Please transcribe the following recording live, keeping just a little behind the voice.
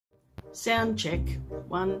Sound check.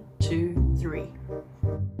 1, 2, 3.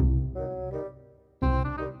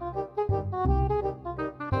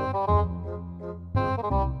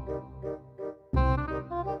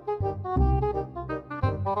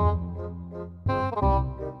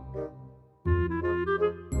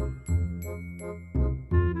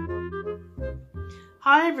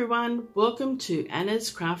 Hi everyone, welcome to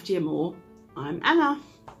Anna's Crafty Amore. I'm Anna.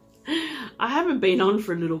 I haven't been on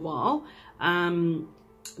for a little while,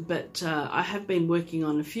 but I have been working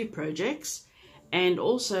on a few projects and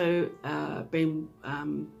also been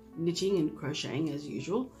knitting and crocheting as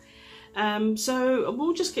usual. So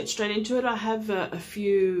we'll just get straight into it. I have a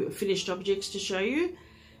few finished objects to show you,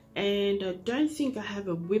 and I don't think I have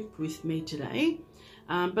a whip with me today,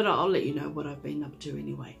 but I'll let you know what I've been up to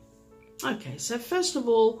anyway. Okay, so first of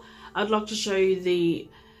all, I'd like to show you the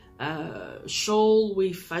shawl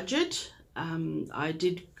we fudged. I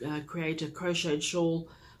did create a crocheted shawl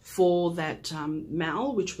for that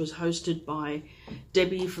mal, which was hosted by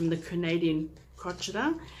Debbie from the Canadian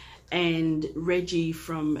Crocheter and Reggie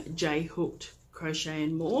from J Hooked Crochet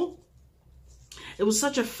and More. It was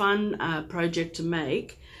such a fun project to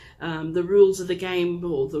make. The rules of the game,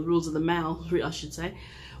 or the rules of the mal, I should say,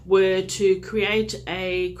 were to create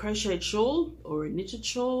a crocheted shawl or a knitted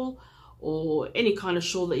shawl or any kind of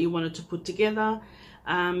shawl that you wanted to put together,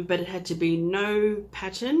 but it had to be no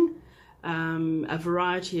pattern, a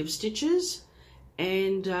variety of stitches,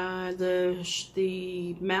 and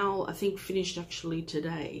the mal I think finished actually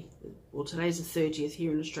today. Well, today's the 30th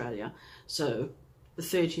here in Australia, so the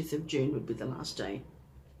 30th of June would be the last day.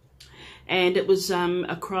 And it was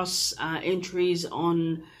across entries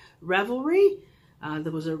on Ravelry.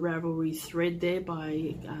 There was a Ravelry thread there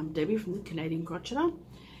by Debbie from the Canadian Crocheter,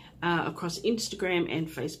 across Instagram and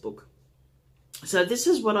Facebook. So this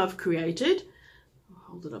is what I've created. I'll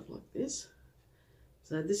hold it up like this.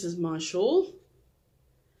 So this is my shawl.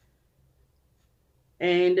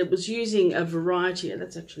 And it was using a variety,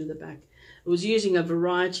 that's actually the back. It was using a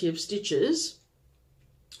variety of stitches.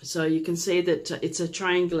 So you can see that it's a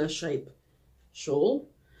triangular shape shawl.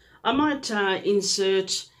 I might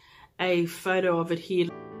insert a photo of it here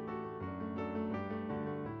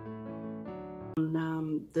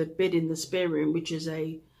on the bed in the spare room, which is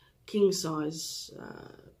a king size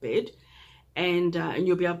bed, and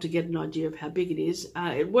you'll be able to get an idea of how big it is.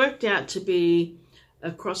 It worked out to be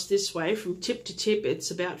across this way from tip to tip. It's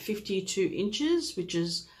about 52 inches, which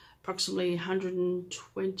is approximately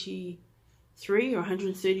 123 or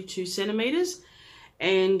 132 centimeters,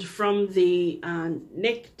 and from the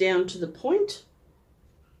neck down to the point,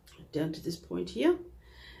 down to this point here,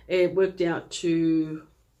 it worked out to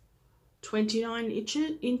 29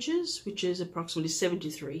 inches, which is approximately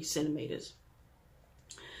 73 centimeters.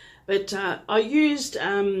 But I used,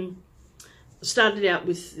 started out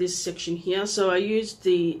with this section here, so I used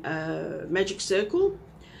the magic circle,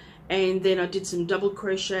 and then I did some double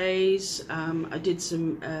crochets. I did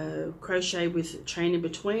some crochet with chain in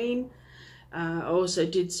between. I also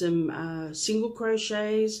did some single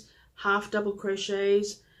crochets, half double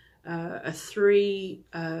crochets, a 3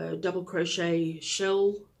 double crochet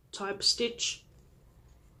shell type stitch.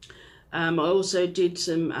 I also did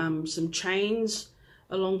some chains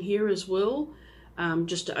along here as well,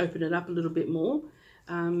 just to open it up a little bit more.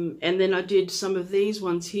 And then I did some of these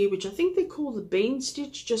ones here, which I think they call the bean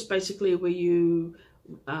stitch, just basically where you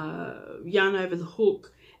yarn over the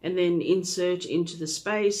hook and then insert into the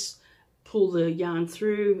space, pull the yarn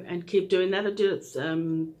through and keep doing that. I did it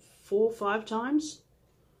 4 or 5 times.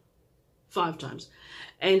 5 times,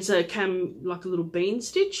 and so it came like a little bean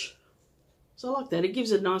stitch. So I like that. It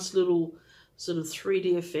gives a nice little sort of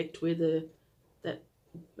 3D effect where that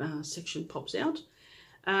section pops out.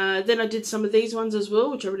 Then I did some of these ones as well,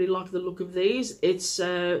 which I really like the look of these. It's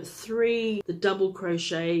 3 the double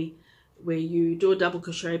crochet, where you do a double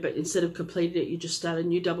crochet, but instead of completing it, you just start a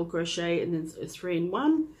new double crochet, and then 3 in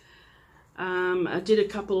 1. I did a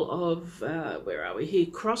couple of where are we here,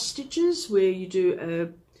 cross stitches, where you do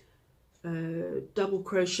a double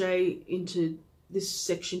crochet into this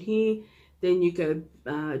section here, then you go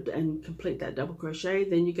and complete that double crochet,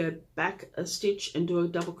 then you go back a stitch and do a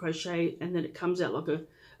double crochet, and then it comes out like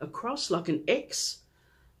a cross, like an X.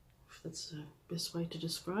 That's the best way to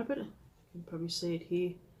describe it. You can probably see it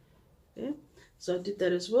here. Yeah, so I did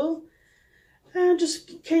that as well, and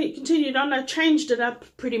just continued on. I changed it up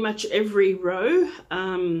pretty much every row.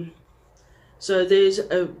 So there's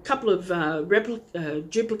a couple of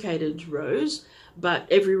duplicated rows, but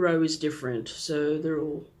every row is different, so they're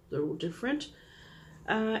all different.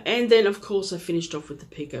 And then of course I finished off with the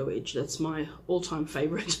picot edge. That's my all-time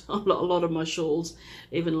favorite on a lot of my shawls,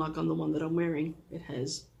 even like on the one that I'm wearing. It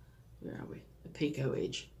has where are we? A picot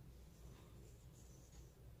edge.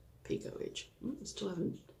 Picot edge. Still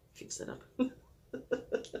haven't fixed that up.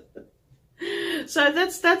 So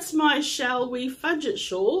that's my Shall We Fudge It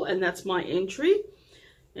shawl, and that's my entry.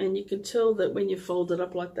 And you can tell that when you fold it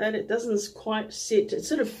up like that, it doesn't quite sit. It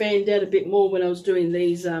sort of fanned out a bit more when I was doing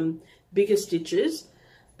these bigger stitches,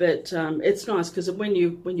 but it's nice because when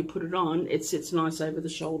you put it on, it sits nice over the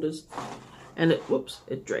shoulders, and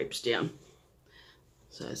it drapes down,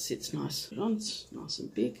 so it sits nice. It's nice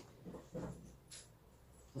and big.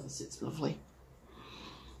 That sits lovely.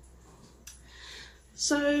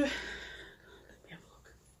 So let me have a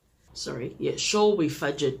look. Sorry, yeah, Shall We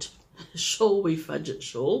Fudge It. Shall We Fudge It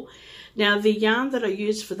shawl. Now the yarn that I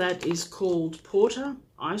use for that is called Porter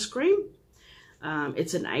Ice Cream.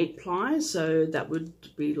 It's an 8-ply, so that would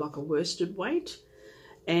be like a worsted weight.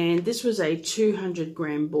 And this was a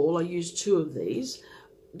 200-gram ball. I used 2 of these.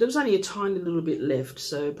 There was only a tiny little bit left,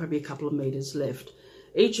 so probably a couple of meters left.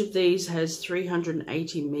 Each of these has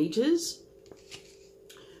 380 meters,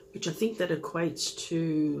 which I think that equates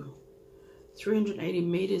to 380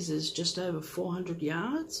 meters is just over 400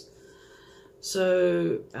 yards.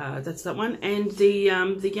 So that's that one. And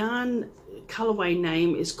the yarn colorway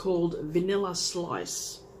name is called Vanilla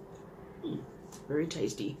Slice. Very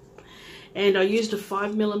tasty. And I used a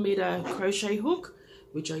 5mm crochet hook,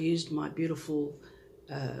 which I used my beautiful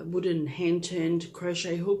wooden hand-turned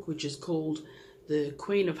crochet hook, which is called the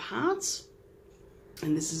Queen of Hearts.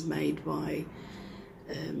 And this is made by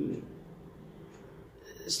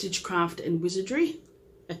Stitchcraft and Wizardry.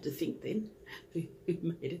 I had to think then who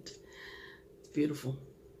made it. It's beautiful.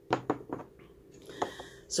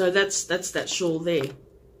 So that's that shawl there.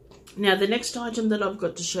 Now the next item that I've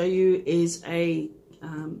got to show you is a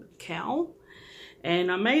cowl,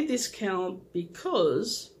 and I made this cowl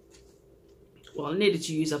because, well, I needed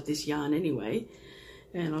to use up this yarn anyway,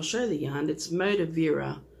 and I'll show the yarn. It's Moda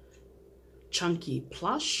Vera Chunky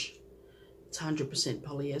Plush. It's 100%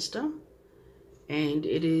 polyester, and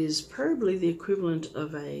it is probably the equivalent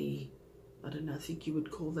of a, I don't know, I think you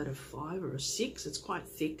would call that a 5 or a 6. It's quite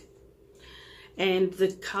thick. And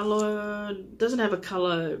the colour doesn't have a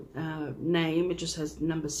colour name, it just has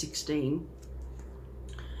number 16.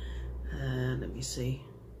 Let me see.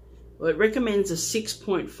 Well, it recommends a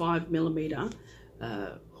 6.5mm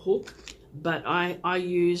hook, but I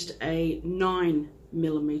used a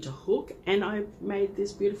 9mm hook, and I made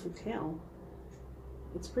this beautiful cowl.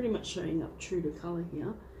 It's pretty much showing up true to colour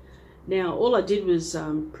here. Now all I did was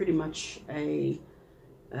pretty much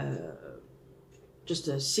just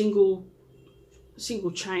a single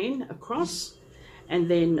chain across, and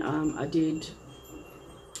then I did,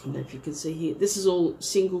 I don't know if you can see here, this is all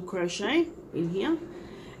single crochet in here,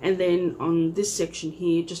 and then on this section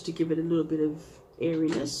here, just to give it a little bit of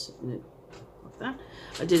airiness, like that,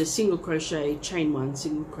 I did a single crochet, chain 1,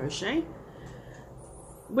 single crochet.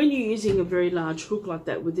 When you're using a very large hook like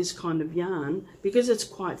that with this kind of yarn, because it's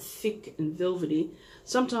quite thick and velvety,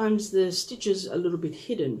 sometimes the stitches are a little bit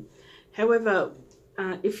hidden. However,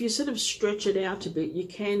 if you sort of stretch it out a bit, you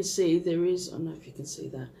can see there is, I don't know if you can see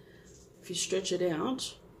that, if you stretch it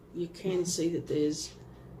out, you can see that there's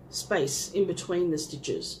space in between the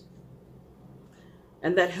stitches,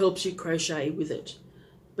 and that helps you crochet with it.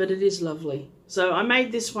 But it is lovely. So I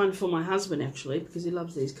made this one for my husband actually, because he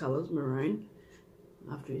loves these colours, maroon,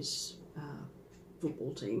 after his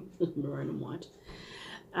football team, maroon and white.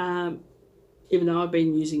 Even though I've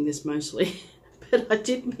been using this mostly. But I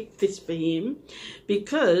did make this for him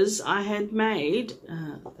because I had made,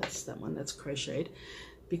 that's that one, that's crocheted,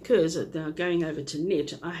 because going over to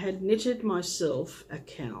knit, I had knitted myself a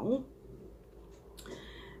cowl,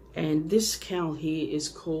 and this cowl here is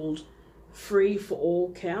called Free for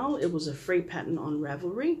All Cowl. It was a free pattern on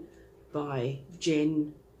Ravelry by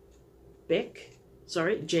Jen Peck.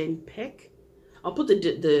 I'll put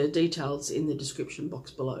the details in the description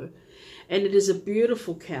box below. And it is a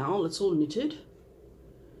beautiful cowl. It's all knitted.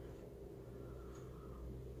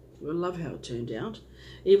 I love how it turned out.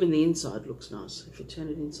 Even the inside looks nice if you turn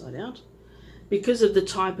it inside out. Because of the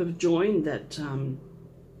type of join that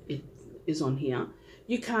it is on here,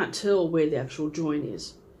 you can't tell where the actual join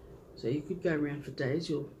is. So you could go around for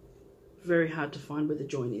days. Very hard to find where the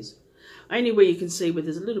join is. Only where you can see where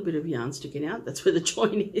there's a little bit of yarn sticking out, that's where the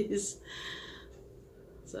join is.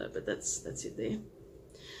 So, but that's it there.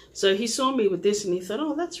 So he saw me with this and he thought,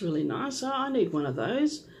 oh, that's really nice. Oh, I need one of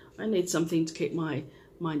those. I need something to keep my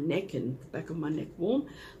neck and the back of my neck warm.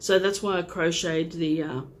 So that's why I crocheted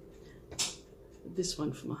this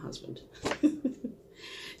one for my husband.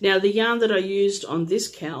 Now the yarn that I used on this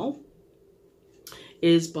cowl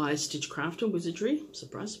is by Stitchcraft and Wizardry.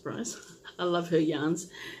 Surprise, surprise. I love her yarns,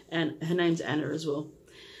 and her name's Anna as well.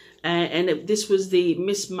 This was the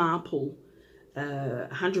Miss Marple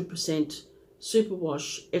 100%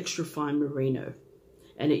 superwash extra fine merino,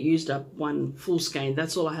 and it used up one full skein.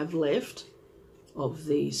 That's all I have left of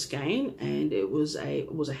the skein, and it was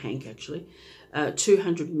a hank actually,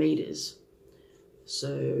 200 meters.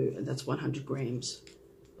 So that's 100 grams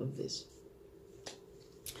of this.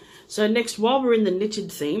 So next, while we're in the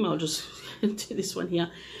knitted theme, I'll just do this one here.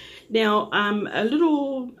 Now,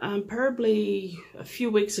 probably a few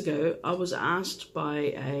weeks ago, I was asked by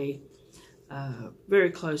a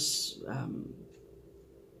very close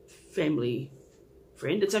family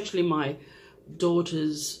friend. It's actually my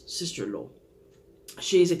daughter's sister-in-law.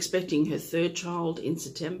 She's expecting her third child in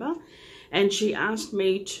September, and she asked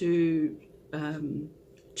me to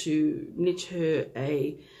knit her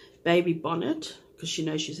a baby bonnet, because she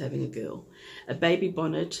knows she's having a girl, a baby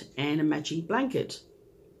bonnet and a matching blanket.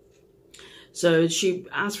 So she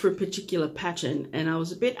asked for a particular pattern, and I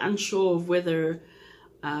was a bit unsure of whether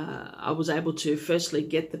I was able to firstly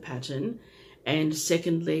get the pattern, and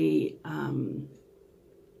secondly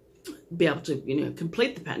be able to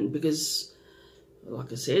complete the pattern, because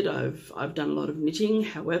like I said, I've done a lot of knitting.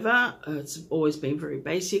 However, it's always been very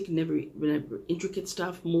basic, never intricate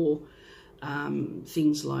stuff, more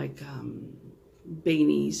things like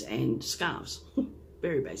beanies and scarves.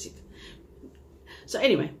 Very basic. So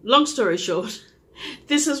anyway, long story short,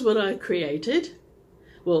 this is what I created.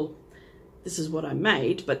 Well, this is what I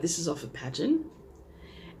made, but this is off a pattern.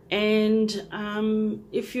 And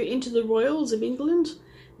if you're into the royals of England,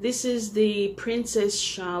 this is the Princess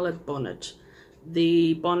Charlotte bonnet.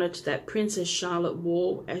 The bonnet that Princess Charlotte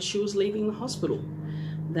wore as she was leaving the hospital.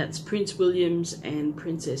 That's Prince William's and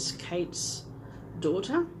Princess Kate's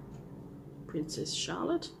daughter, Princess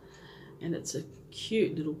Charlotte. And it's a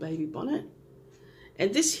cute little baby bonnet.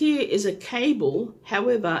 And this here is a cable.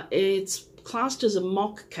 However, it's classed as a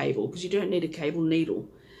mock cable because you don't need a cable needle.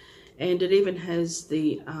 And it even has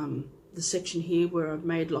the section here where I've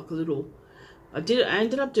made like a little, I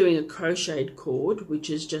ended up doing a crocheted cord, which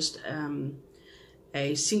is just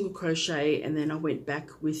a single crochet, and then I went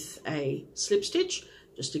back with a slip stitch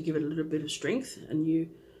just to give it a little bit of strength, and you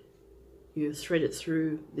thread it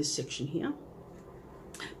through this section here.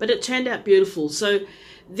 But it turned out beautiful. So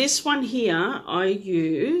this one here, I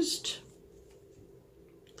used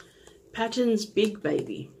Patterns Big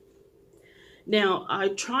Baby. Now I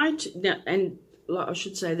tried to, and I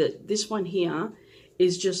should say that this one here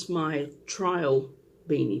is just my trial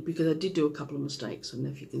beanie, because I did do a couple of mistakes. I don't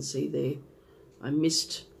know if you can see there. I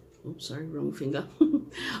missed, oops, sorry, wrong finger.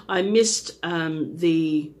 I missed one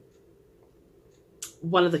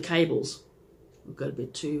of the cables. I got a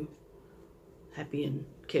bit too happy and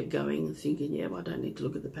kept going and thinking, yeah, well, I don't need to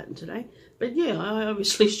look at the pattern today. But yeah, I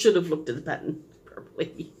obviously should have looked at the pattern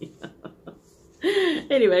properly.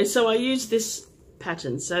 Anyway, so I used this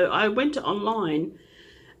pattern. So I went online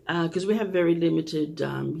because we have very limited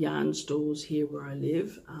yarn stores here where I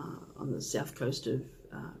live on the south coast of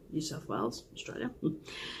New South Wales, Australia.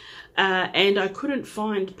 And I couldn't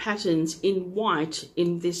find patterns in white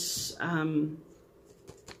in this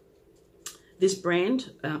this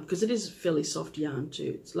brand, because it is fairly soft yarn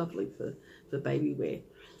too. It's lovely for baby wear.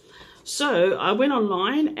 So I went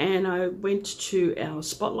online and I went to our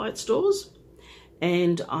Spotlight stores,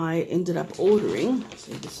 and I ended up ordering,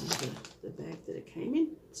 so this is the bag that it came in,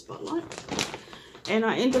 Spotlight, and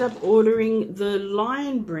I ended up ordering the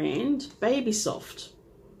Lion brand Baby Soft.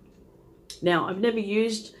 Now, I've never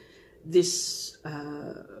used this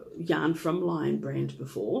yarn from Lion brand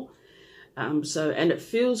before, and it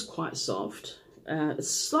feels quite soft. It's a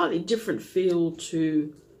slightly different feel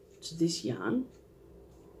to this yarn.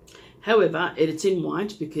 However, it's in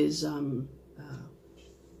white because the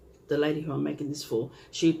lady who I'm making this for,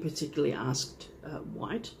 she particularly asked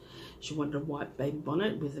white. She wanted a white baby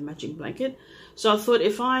bonnet with a matching blanket. So I thought,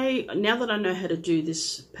 now that I know how to do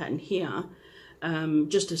this pattern here,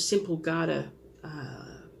 just a simple garter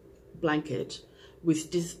blanket with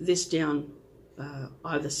this down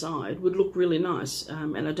either side would look really nice,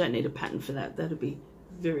 and I don't need a pattern for that. That'd be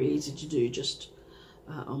very easy to do just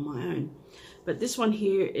on my own. But this one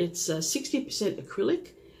here, it's 60%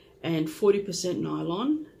 acrylic and 40%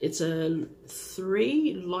 nylon. It's a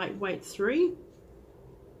lightweight 3.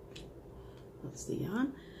 That's the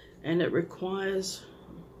yarn, and it requires,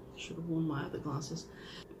 I should have worn my other glasses.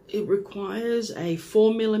 It requires a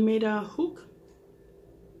 4mm hook,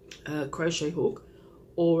 crochet hook,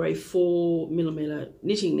 or a 4mm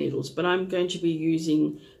knitting needles, but I'm going to be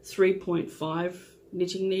using 3.5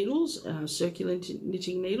 knitting needles, circular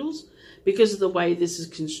knitting needles, because of the way this is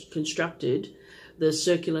constructed. the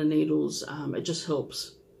circular needles, it just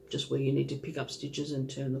helps just where you need to pick up stitches and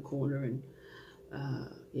turn the corner, and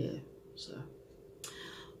yeah,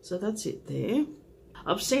 so that's it there.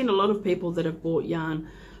 I've seen a lot of people that have bought yarn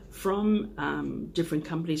from different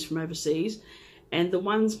companies from overseas, and the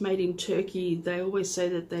ones made in Turkey, they always say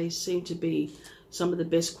that they seem to be some of the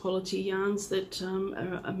best quality yarns that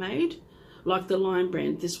are made. Like the Lion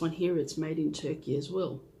brand, this one here, it's made in Turkey as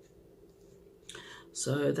well.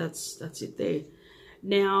 So that's it there.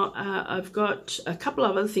 Now I've got a couple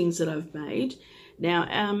of other things that I've made. Now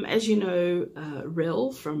as you know,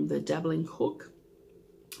 Rell from the Dabbling Hook,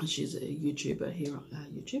 she's a YouTuber here on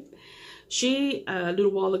YouTube. She a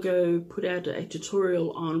little while ago put out a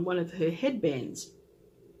tutorial on one of her headbands,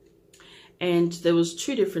 and there was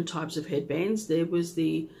two different types of headbands. There was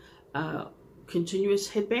the continuous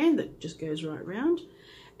headband that just goes right round,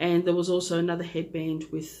 and there was also another headband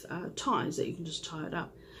with ties that you can just tie it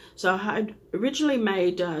up. So I had originally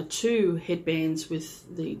made two headbands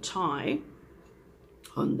with the tie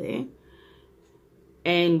on there,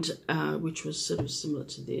 and which was sort of similar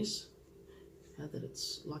to this, that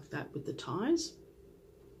it's like that with the ties.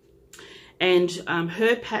 And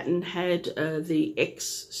her pattern had the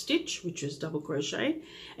X stitch, which was double crochet,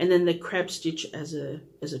 and then the crab stitch as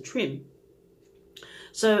a trim.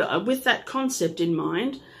 So with that concept in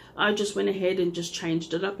mind, I just went ahead and just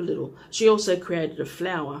changed it up a little. She also created a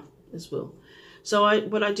flower as well. So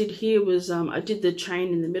what I did here was I did the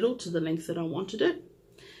chain in the middle to the length that I wanted it,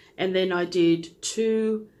 and then I did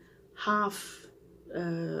two half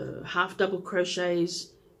double crochets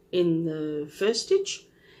in the first stitch,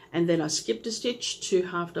 and then I skipped a stitch, two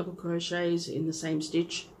half double crochets in the same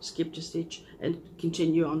stitch, skipped a stitch, and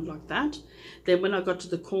continue on like that. Then when I got to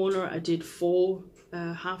the corner, I did four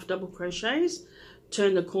half double crochets,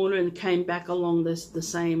 turned the corner and came back along the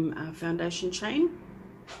same foundation chain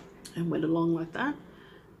and went along like that,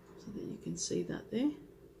 so that you can see that there.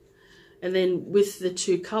 And then with the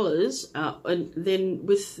two colors, and then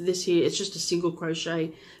with this here, it's just a single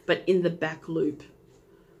crochet but in the back loop,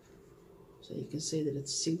 so you can see that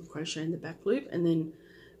it's a single crochet in the back loop. And then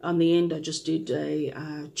on the end I just did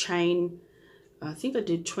a chain. I think I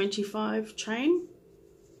did 25 chain,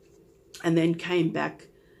 and then came back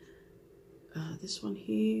this one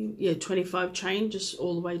here, yeah, 25 chain just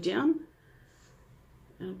all the way down.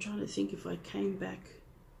 And I'm trying to think if I came back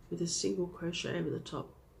with a single crochet over the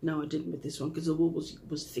top. No, I didn't with this one because the wool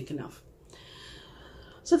was thick enough.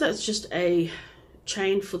 So that's just a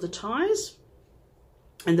chain for the ties,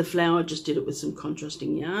 and the flower just did it with some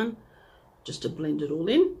contrasting yarn just to blend it all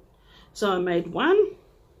in. So I made one,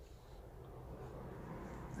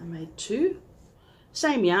 I made two,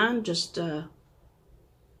 same yarn, just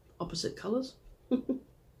opposite colors,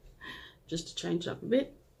 just to change it up a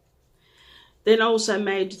bit. Then I also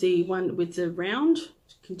made the one with the round,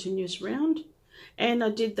 continuous round, and I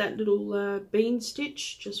did that little bean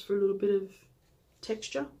stitch just for a little bit of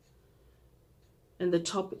texture. And the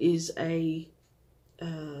top is a,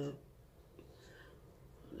 let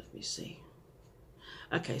me see.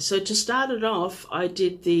 Okay, so to start it off, I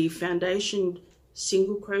did the foundation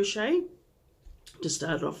single crochet to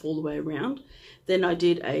start it off all the way around. Then I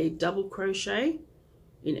did a double crochet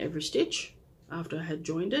in every stitch after I had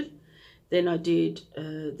joined it. Then I did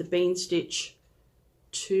the bean stitch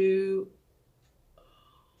to,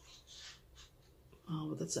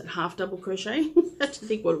 oh, that's that half double crochet. I had to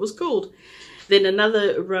think what it was called. Then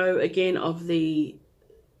another row again of the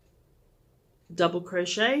double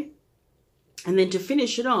crochet. And then to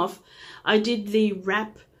finish it off, I did the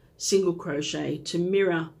wrap single crochet to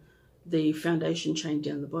mirror the foundation chain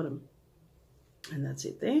down the bottom. And that's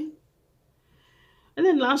it there. And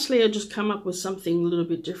then lastly, I just come up with something a little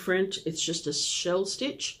bit different. It's just a shell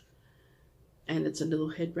stitch, and it's a little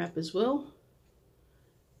head wrap as well.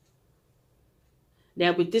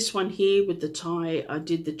 Now with this one here, with the tie, I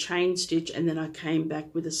did the chain stitch, and then I came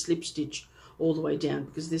back with a slip stitch all the way down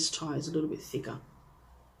because this tie is a little bit thicker.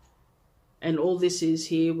 And all this is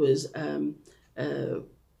here was a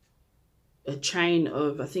chain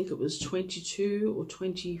of, I think it was 22 or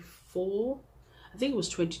 24. I think it was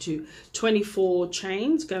 24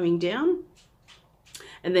 chains going down.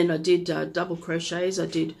 And then I did double crochets. I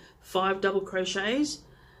did 5 double crochets,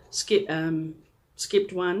 skipped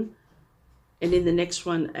one, and in the next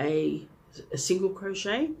one a single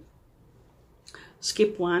crochet,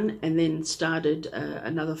 skipped one, and then started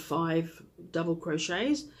another 5 double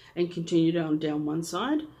crochets and continued on down one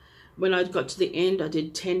side. When I got to the end, I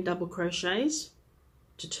did 10 double crochets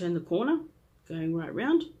to turn the corner, going right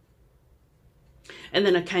round. And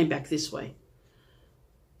then I came back this way,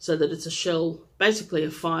 so that it's a shell, basically a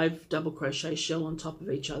 5 double crochet shell on top of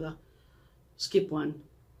each other. skip one,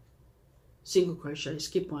 single crochet,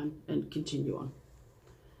 skip one, and continue on.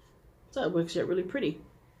 So it works out really pretty.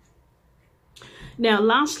 Now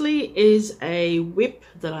lastly is a whip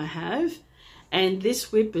that I have, and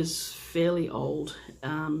this whip is fairly old.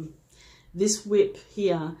 This whip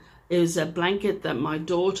here is a blanket that my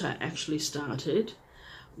daughter actually started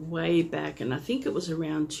way back, and I think it was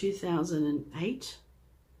around 2008.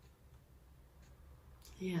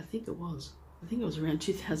 Yeah, I think it was around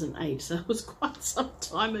 2008, so it was quite some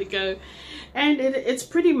time ago, and it's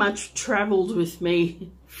pretty much traveled with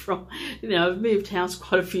me from, you know, I've moved house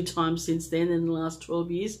quite a few times since then in the last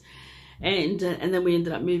 12 years, and then we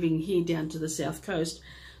ended up moving here down to the south coast.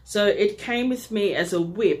 So it came with me as a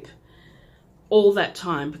whip all that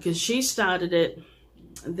time, because she started it,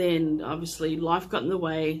 then obviously life got in the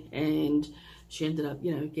way, and she ended up,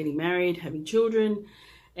 you know, getting married, having children,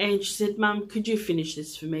 and she said, Mum, could you finish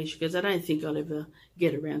this for me? She goes, I don't think I'll ever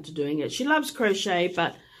get around to doing it. She loves crochet,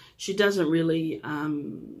 but she doesn't really,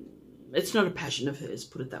 it's not a passion of hers,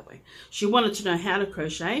 put it that way. She wanted to know how to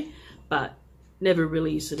crochet, but never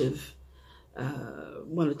really sort of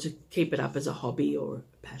wanted to keep it up as a hobby or a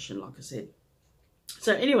passion, like I said.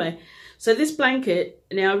 So anyway, so this blanket,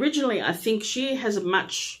 now originally I think she has a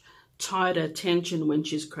much tighter tension when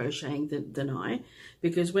she's crocheting than I,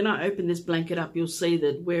 because when I open this blanket up, you'll see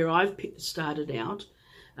that where I've started out,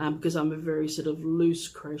 because I'm a very sort of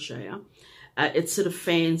loose crocheter, it sort of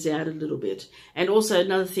fans out a little bit. And also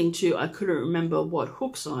another thing too, I couldn't remember what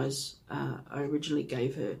hook size I originally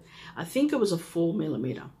gave her. I think it was a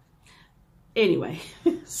 4mm. Anyway,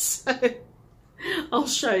 so I'll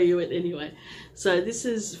show you it anyway. So this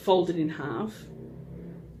is folded in half,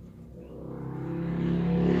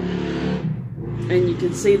 and you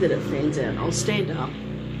can see that it fans out. I'll stand up.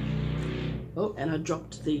 Oh, and I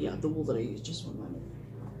dropped the wool that I used. Just one moment.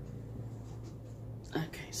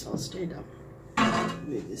 Okay, so I'll stand up.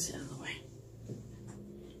 Move this out of the way.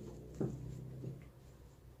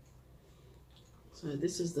 So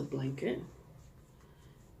this is the blanket.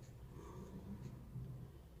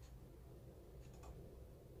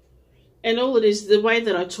 And all it is, the way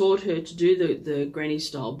that I taught her to do the granny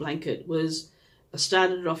style blanket was I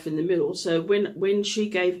started it off in the middle. So when she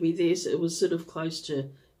gave me this, it was sort of close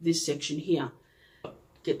to this section here.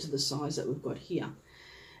 Get to the size that we've got here.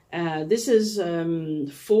 This is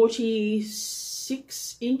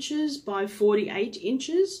 46 inches by 48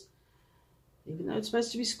 inches. Even though it's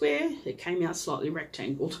supposed to be square, it came out slightly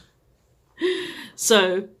rectangled.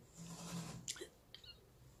 So,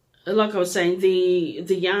 like I was saying, the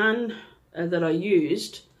yarn that I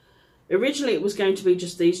used, originally it was going to be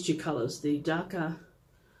just these two colours, the darker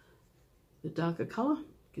colour.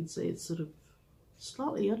 You can see it's sort of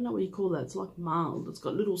slightly, I don't know what you call that, it's like marled. It's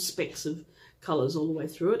got little specks of colours all the way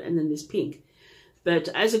through it, and then this pink. But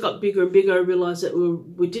as it got bigger and bigger, I realised that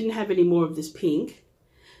we didn't have any more of this pink.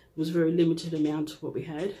 It was a very limited amount of what we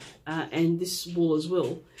had, and this wool as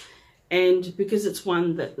well. And because it's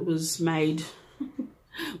one that was made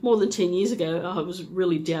more than 10 years ago, I was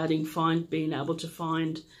really doubting being able to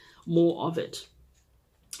find more of it.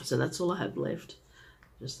 So that's all I have left.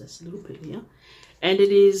 Just this little bit here. And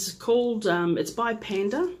it is called, it's by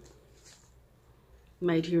Panda,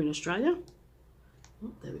 made here in Australia.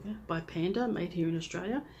 Oh, there we go, by Panda, made here in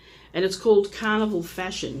Australia. And it's called Carnival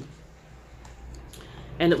Fashion.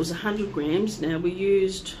 And it was 100 grams. Now we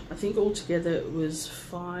used, I think altogether it was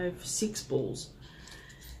 6 balls.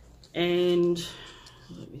 And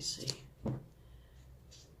let me see.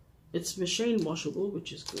 It's machine washable,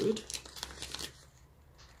 which is good.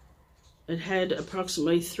 It had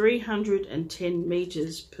approximately 310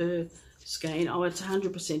 meters per skein. Oh, it's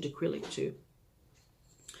 100% acrylic too.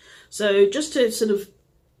 So just to sort of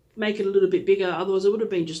make it a little bit bigger, otherwise it would have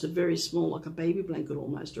been just a very small, like a baby blanket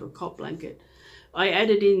almost, or a cot blanket. I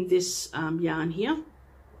added in this yarn here,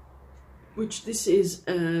 which this is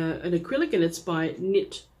an acrylic, and it's by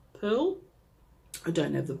Knit Pearl. I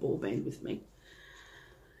don't have the ball band with me.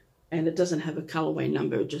 And it doesn't have a colorway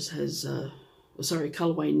number, it just has,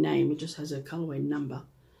 colorway name, it just has a colorway number.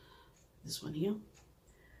 This one here.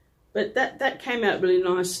 But that came out really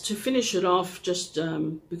nice. To finish it off, just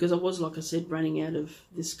because I was, like I said, running out of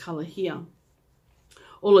this color here,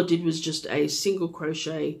 all I did was just a single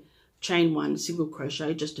crochet, chain 1, single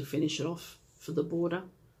crochet, just to finish it off for the border.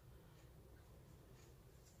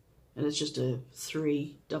 And it's just a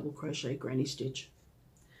 3 double crochet granny stitch.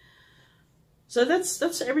 So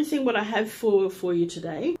that's everything what I have for you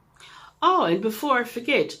today. Oh, and before I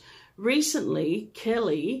forget, recently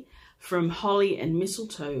Kelly from Holly and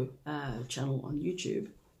Mistletoe channel on YouTube,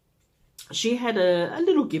 she had a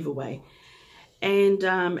little giveaway, and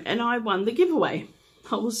I won the giveaway.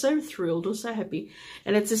 I was so thrilled, I was so happy.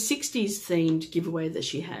 And it's a 60s themed giveaway that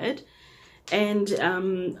she had.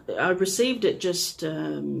 And I received it just,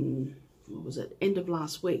 what was it, end of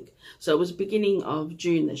last week. So it was beginning of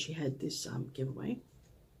June that she had this giveaway.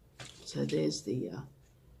 So there's the,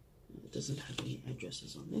 it doesn't have any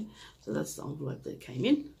addresses on there. So that's the envelope that came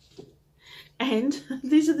in. And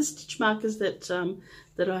these are the stitch markers that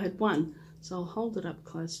that I had won. So I'll hold it up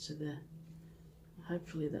close to the,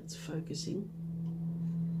 hopefully that's focusing.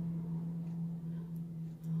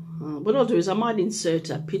 What I'll do is I might insert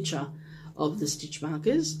a picture of the stitch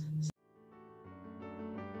markers.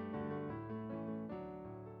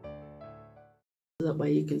 That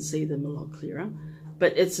way you can see them a lot clearer.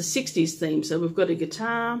 But it's a 60s theme, so we've got a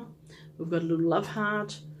guitar, we've got a little love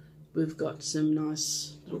heart, we've got some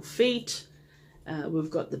nice little feet, we've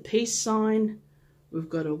got the peace sign, we've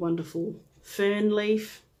got a wonderful fern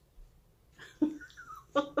leaf,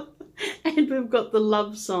 and we've got the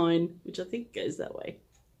love sign, which I think goes that way.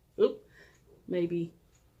 Oop, maybe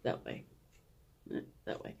that way. No,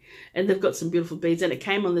 that way. And they've got some beautiful beads, and it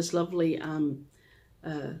came on this lovely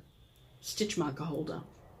stitch marker holder.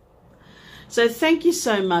 So thank you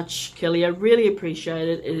so much, Kelly. I really appreciate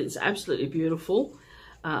it. It is absolutely beautiful.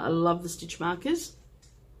 I love the stitch markers.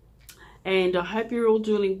 And I hope you're all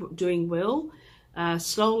doing well.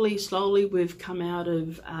 Slowly we've come out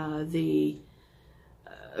of the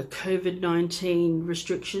COVID-19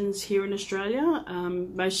 restrictions here in Australia.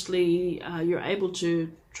 Mostly you're able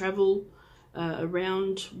to travel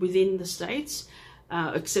around within the states,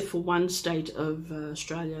 except for one state of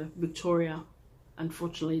Australia, Victoria.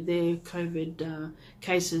 Unfortunately, their COVID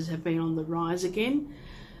cases have been on the rise again,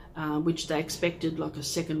 which they expected like a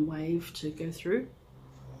second wave to go through.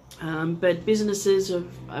 But businesses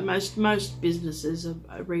most businesses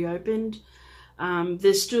have reopened.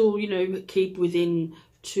 They're still, you know, keep within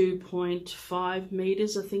 2.5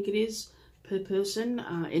 meters, I think it is, per person.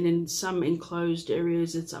 And in some enclosed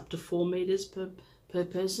areas, it's up to 4 meters per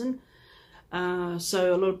person.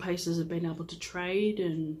 So a lot of places have been able to trade,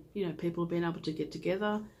 and you know, people have been able to get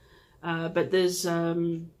together, but there's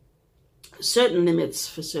certain limits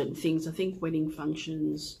for certain things. I think wedding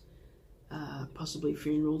functions, possibly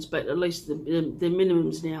funerals, but at least the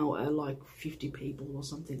minimums now are like 50 people or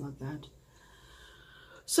something like that.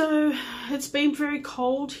 So it's been very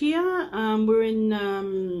cold here. We're in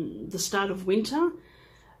the start of winter.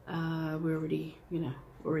 We're already, you know,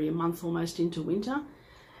 already a month almost into winter.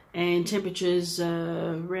 And temperatures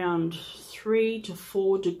around 3 to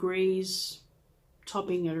 4 degrees,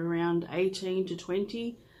 topping at around 18 to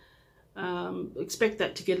 20. Expect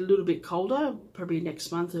that to get a little bit colder. Probably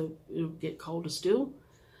next month it'll get colder still.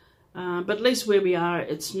 But at least where we are,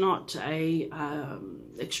 it's not a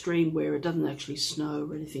extreme where it doesn't actually snow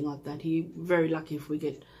or anything like that here. Very lucky if we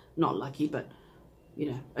get, not lucky, but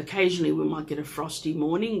you know, occasionally we might get a frosty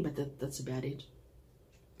morning, but that's about it.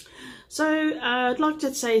 So I'd like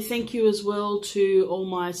to say thank you as well to all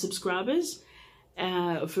my subscribers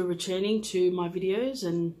for returning to my videos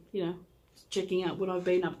and, you know, checking out what I've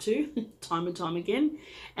been up to time and time again.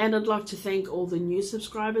 And I'd like to thank all the new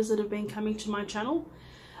subscribers that have been coming to my channel.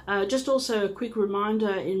 Just also a quick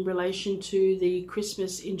reminder in relation to the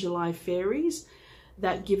Christmas in July fairies.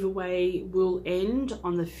 That giveaway will end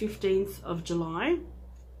on the 15th of July.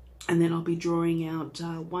 And then I'll be drawing out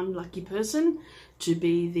one lucky person to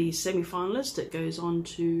be the semi-finalist. It goes on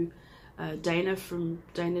to Dana from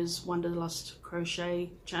Dana's Wanderlust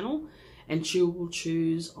Crochet channel, and she will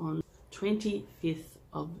choose on 25th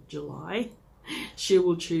of July. She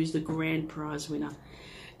will choose the grand prize winner.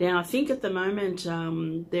 Now I think at the moment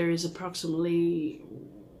there is approximately,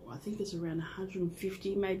 I think it's around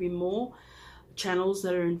 150, maybe more, channels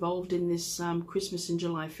that are involved in this Christmas in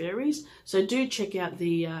July fairies. So do check out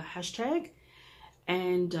the hashtag,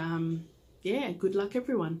 and yeah, good luck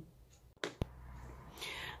everyone.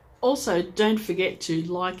 Also, don't forget to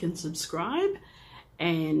like and subscribe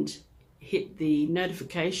and hit the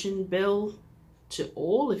notification bell to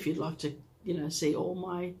all if you'd like to, you know, see all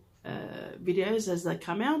my videos as they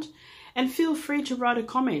come out. And feel free to write a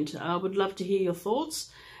comment. I would love to hear your thoughts.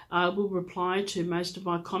 I will reply to most of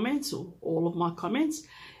my comments, or all of my comments.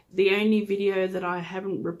 The only video that I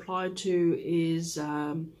haven't replied to is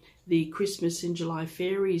the Christmas in July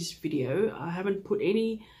fairies video. I haven't put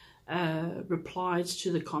any replies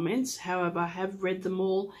to the comments. However, I have read them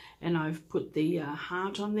all, and I've put the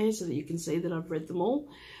heart on there so that you can see that I've read them all.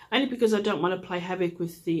 Only because I don't want to play havoc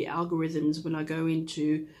with the algorithms when I go in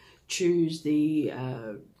to choose the,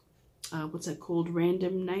 what's that called,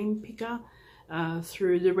 random name picker.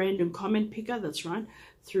 Through the random comment picker, that's right,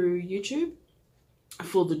 through YouTube.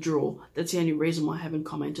 for the draw. That's the only reason why I haven't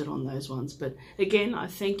commented on those ones. But again, I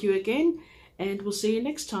thank you again, and we'll see you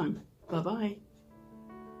next time. Bye-bye.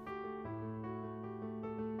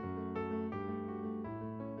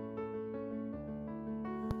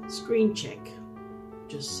 Screen check.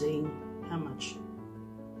 Just seeing how much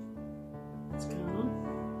is going on.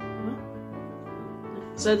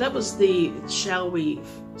 So that was the Shall We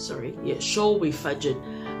Fudge It.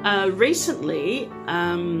 Recently,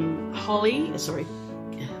 Holly, sorry,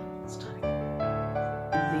 starting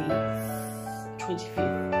the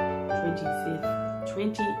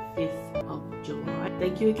 25th of July.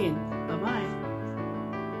 Thank you again.